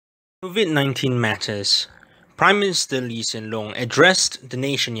COVID-19 matters. Prime Minister Lee Hsien Loong addressed the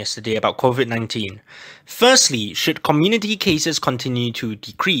nation yesterday about COVID-19. Firstly, should community cases continue to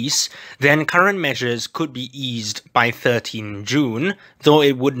decrease, then current measures could be eased by 13 June, though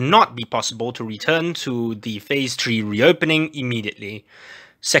it would not be possible to return to the Phase 3 reopening immediately.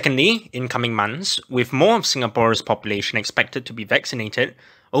 Secondly, in coming months, with more of Singapore's population expected to be vaccinated,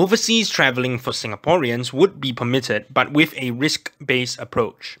 overseas travelling for Singaporeans would be permitted, but with a risk-based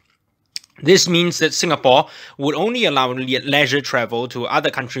approach. This means that Singapore would only allow leisure travel to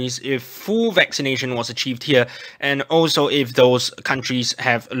other countries if full vaccination was achieved here, and also if those countries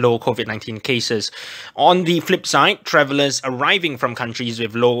have low COVID-19 cases. On the flip side, travellers arriving from countries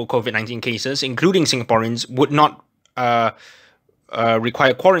with low COVID-19 cases, including Singaporeans, would not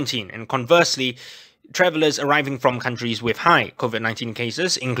require quarantine, and conversely, travellers arriving from countries with high COVID-19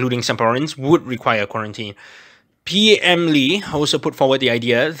 cases, including Singaporeans, would require quarantine. PM Lee also put forward the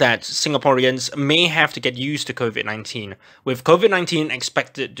idea that Singaporeans may have to get used to COVID-19. With COVID-19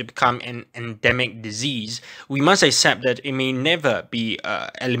 expected to become an endemic disease, we must accept that it may never be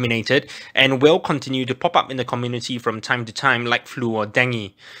eliminated and will continue to pop up in the community from time to time like flu or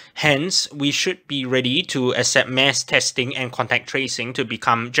dengue. Hence, we should be ready to accept mass testing and contact tracing to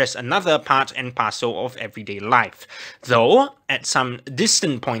become just another part and parcel of everyday life. Though, at some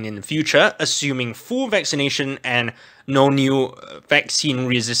distant point in the future, assuming full vaccination and no new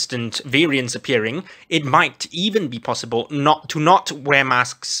vaccine-resistant variants appearing, it might even be possible not to wear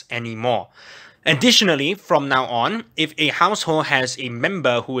masks anymore. Additionally, from now on, if a household has a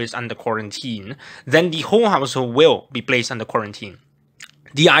member who is under quarantine, then the whole household will be placed under quarantine.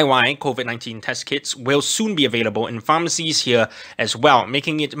 DIY COVID-19 test kits will soon be available in pharmacies here as well,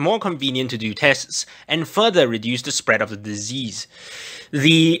 making it more convenient to do tests and further reduce the spread of the disease.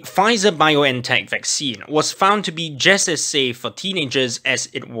 The Pfizer-BioNTech vaccine was found to be just as safe for teenagers as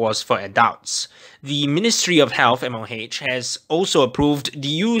it was for adults. The Ministry of Health, MOH, has also approved the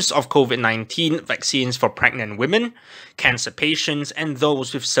use of COVID-19 vaccines for pregnant women, cancer patients, and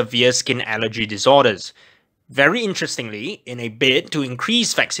those with severe skin allergy disorders. Very interestingly, in a bid to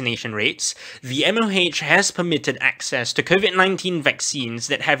increase vaccination rates, the MOH has permitted access to COVID-19 vaccines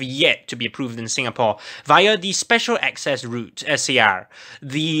that have yet to be approved in Singapore via the Special Access Route, SAR.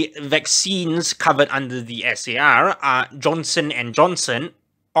 The vaccines covered under the SAR are Johnson & Johnson,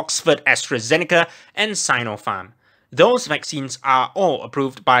 Oxford AstraZeneca, and Sinopharm. Those vaccines are all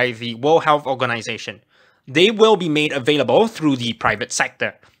approved by the World Health Organization. They will be made available through the private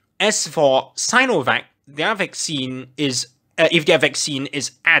sector. As for Sinovac, if their vaccine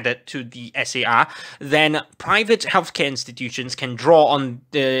is added to the SAR, then private healthcare institutions can draw on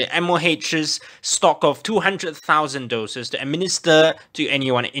the MOH's stock of 200,000 doses to administer to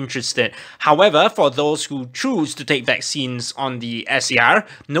anyone interested. However, for those who choose to take vaccines on the SAR,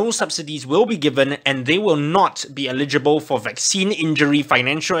 no subsidies will be given and they will not be eligible for Vaccine Injury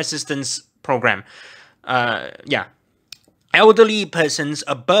Financial Assistance Program. Elderly persons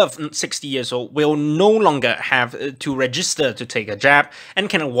above 60 years old will no longer have to register to take a jab and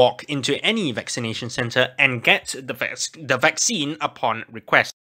can walk into any vaccination center and get the vaccine upon request.